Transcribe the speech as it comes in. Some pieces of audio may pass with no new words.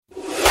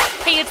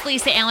it's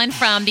Lisa Allen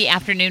from the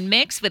Afternoon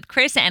Mix with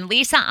Chris and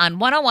Lisa on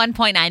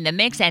 101.9 The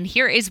Mix, and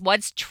here is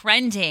what's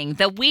trending.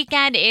 The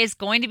Weeknd is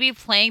going to be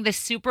playing the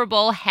Super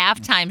Bowl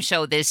halftime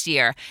show this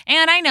year,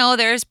 and I know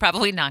there's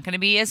probably not going to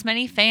be as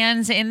many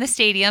fans in the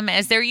stadium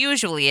as there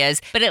usually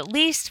is, but at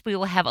least we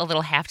will have a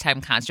little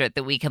halftime concert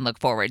that we can look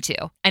forward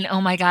to. And oh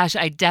my gosh,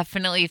 I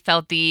definitely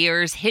felt the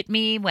ears hit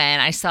me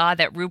when I saw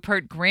that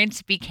Rupert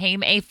Grint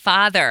became a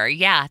father.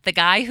 Yeah, the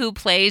guy who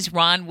plays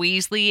Ron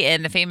Weasley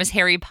in the famous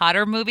Harry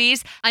Potter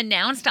movies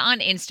announced on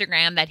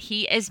Instagram that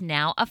he is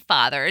now a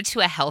father to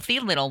a healthy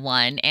little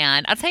one.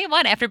 And I'll tell you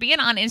what, after being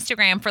on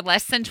Instagram for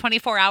less than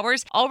 24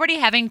 hours, already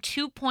having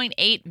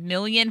 2.8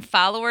 million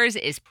followers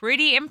is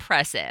pretty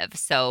impressive.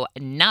 So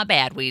not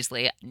bad,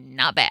 Weasley,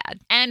 not bad.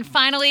 And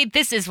finally,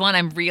 this is one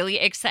I'm really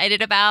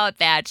excited about,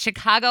 that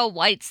Chicago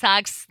White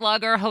Sox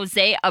slugger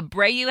José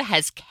Abreu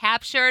has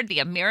captured the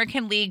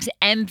American League's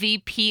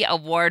MVP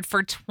award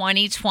for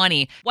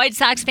 2020. White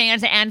Sox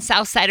fans and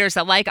Southsiders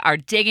alike are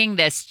digging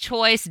this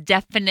choice.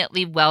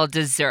 Definitely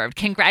well-deserved.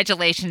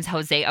 Congratulations,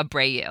 José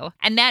Abreu.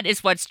 And that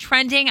is what's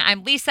trending.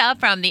 I'm Lisa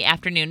from the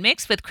Afternoon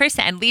Mix with Chris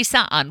and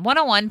Lisa on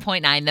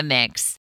 101.9 The Mix.